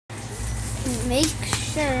make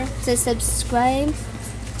sure to subscribe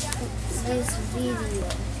this video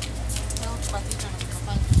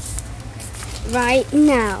right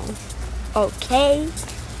now. Okay?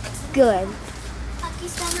 Good.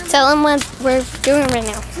 Tell them what we're doing right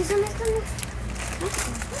now.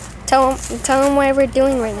 Tell them what we're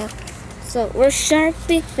doing right now. So we're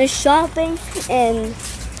shopping in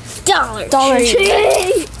Dollar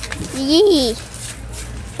Tree. Yee.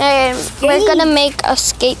 And we're gonna make a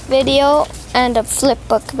skate video and a flip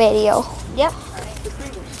book video. Yep.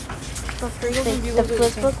 The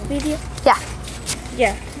flip book video? Yeah.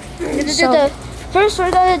 Yeah. First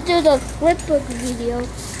we're gonna do the flip book video.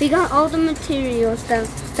 We got all the materials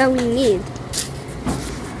that we need.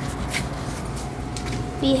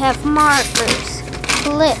 We have markers,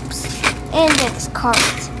 clips, index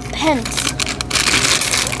cards, pens.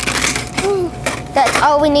 That's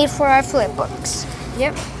all we need for our flip books.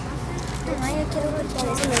 Yep.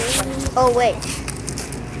 Oh wait.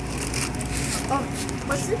 Oh,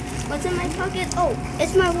 what's in my pocket? Oh,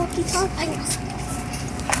 it's my walkie-talkie.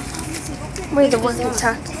 Where's the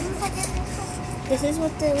walkie-talkie? This is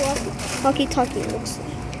what the walkie-talkie looks like.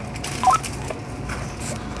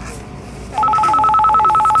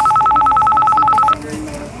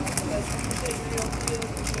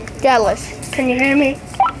 Dallas, can you hear me?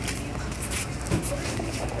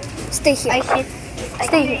 Stay here.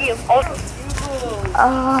 Stay here.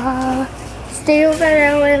 Stay over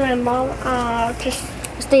there with my mom. Just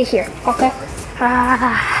stay here, okay?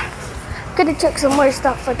 Gonna check some more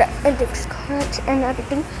stuff for the index cards and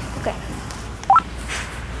everything. Okay.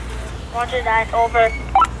 Roger that, over.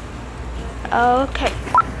 Okay.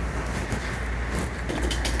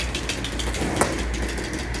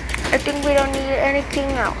 I think we don't need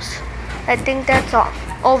anything else. I think that's all.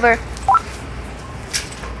 Over.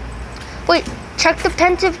 Wait, check the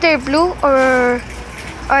pens if they're blue or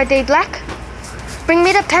are they black? Bring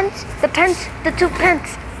me the pens, the two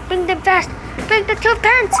pens. Bring them fast. Bring the 2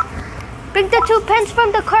 pens. Bring the 2 pens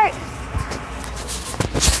from the cart.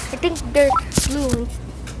 I think they're blue.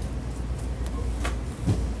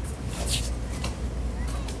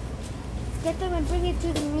 Get them and bring it to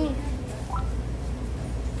me.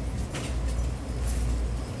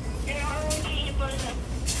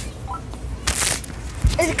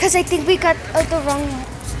 It's because I think we got the wrong one.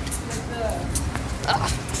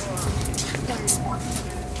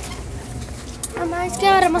 Mamá, es que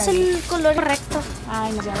agarramos el color correcto.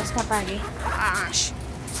 Ay, no, ya ves que apague.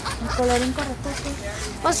 El color incorrecto, sí.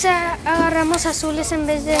 O sea, agarramos azules en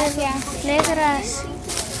vez de negras.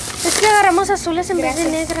 Es que agarramos azules en vez de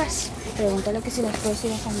negras. Pregúntale que si las puedes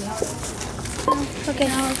ir a cambiar. Ok,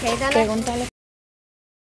 dale. Pregúntale